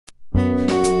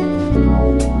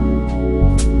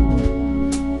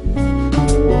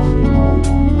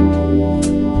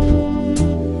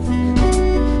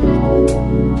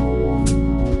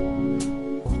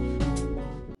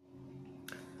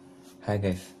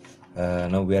guys,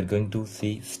 now we are going to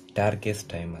see staircase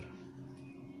timer.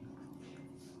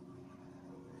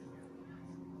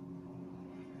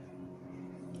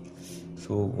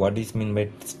 So what is mean by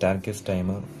staircase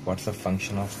timer? What's the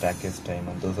function of staircase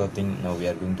timer? Those are things now we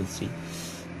are going to see.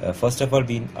 First of all,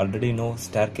 we already know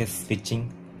staircase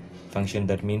switching function.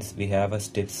 That means we have a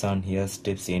steps on here,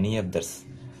 steps any others.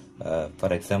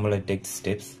 For example, I take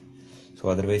steps. So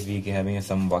otherwise we having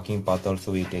some walking path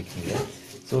also we take here.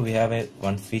 So we have a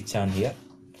one switch on here.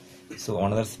 So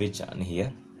another switch on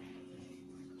here.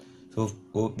 So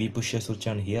we push a switch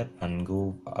on here and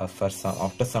go for some.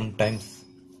 After some times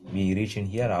we reach in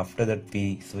here. After that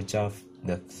we switch off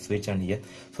the switch on here.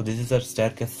 So this is a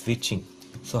staircase switching.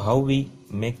 So how we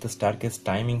make the staircase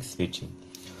timing switching?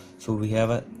 So we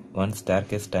have a one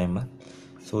staircase timer.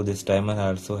 So this timer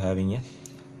also having a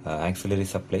auxiliary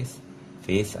supplies,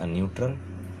 phase and neutral.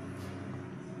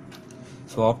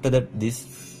 So after that this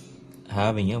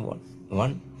having a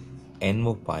one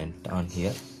NO point on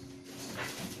here.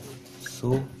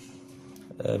 So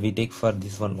we take for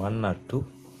this one or two.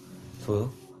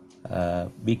 So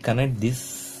we connect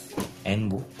this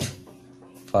NO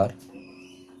for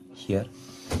here.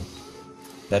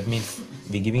 That means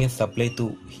we giving a supply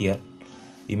to here.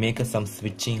 We make some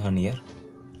switching on here.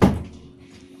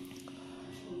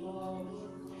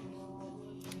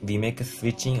 We make a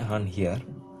switching on here.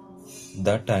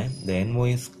 That time the NO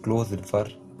is closed for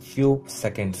few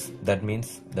seconds. That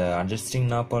means the adjusting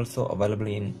knob also available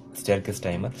in staircase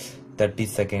timer. 30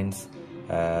 seconds,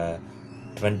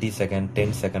 20 seconds,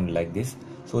 10 seconds like this.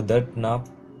 So that knob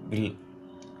will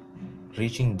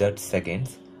reaching that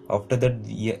seconds. After that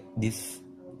this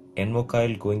NO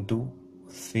coil going to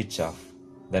switch off.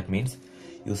 That means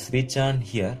you switch on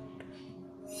here,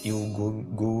 you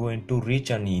go into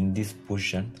reach on in this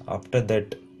position. After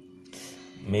that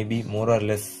maybe more or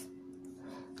less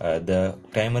the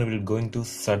timer will going to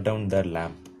shut down the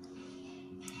lamp.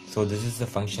 So this is the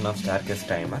function of staircase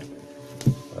timer.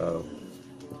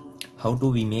 How do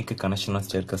we make a connection of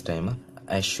staircase timer?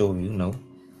 I show you now.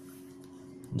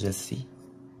 Just see,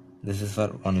 this is for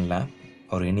one lamp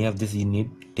or any of this. You need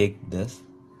take this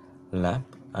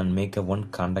lamp and make a one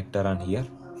conductor on here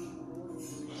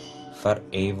for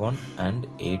A1 and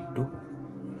A2.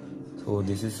 So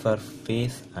this is for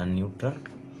phase and neutral.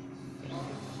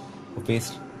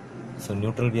 Phase, so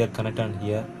neutral we are connect on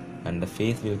here and the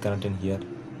phase will connect in here.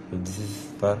 So this is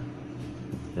for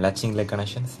latching like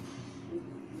connections.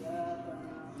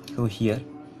 So here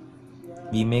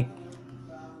we make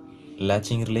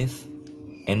latching relays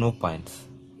NO points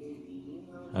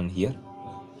and here.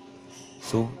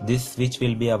 So this switch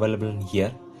will be available in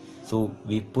here. So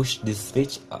we push this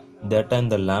switch. That time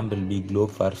the lamp will be glow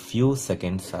for few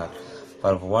seconds or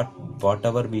for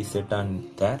whatever we set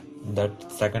on there.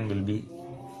 That second will be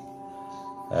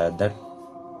that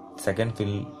second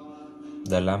will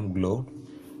the lamp glowed.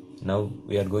 Now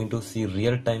we are going to see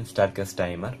real time staircase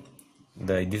timer.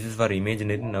 This is for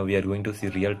imaginary. Now we are going to see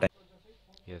real time.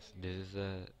 Yes, this is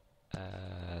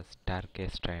a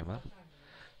staircase timer.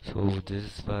 So this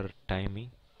is for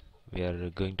timing. We are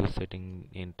going to setting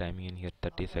in timing in here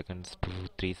 30 seconds to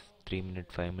 3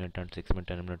 minutes, 5 minutes and 6 minutes,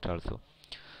 10 minutes also.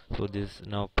 So this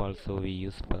now also we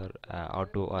use for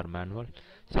auto or manual.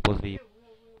 Suppose we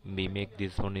make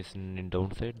this one is in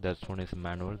downside, that one is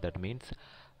manual. That means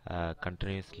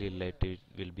continuously light it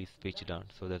will be switched on.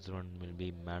 So that one will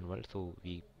be manual. So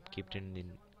we keep it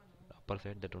in upper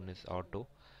side. That one is auto.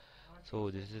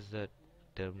 So this is the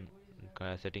term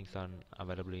settings on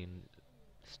available in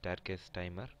staircase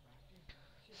timer.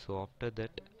 So after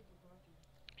that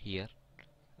here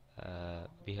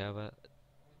we have a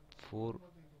 4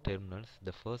 terminals.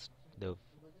 The first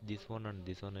this one and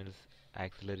this one is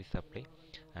auxiliary supply,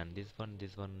 and this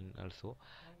one also.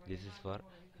 This is for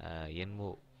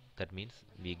NO. That means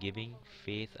we are giving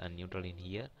phase and neutral in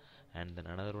here, and then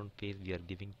another one phase we are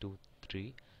giving 2,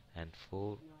 3 and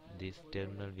 4. This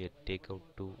terminal we are take out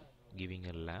to giving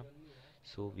a lamp.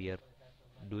 So we are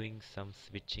doing some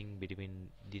switching between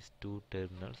these two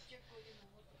terminals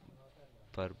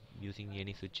for using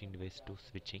any switching device to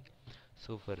switching.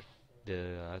 So for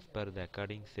the as per the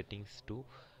according settings to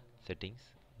settings,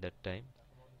 that time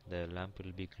the lamp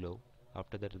will be glow.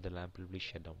 After that the lamp will be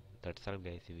shut down. That's all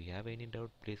guys. If you have any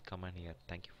doubt, please comment here.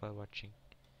 Thank you for watching.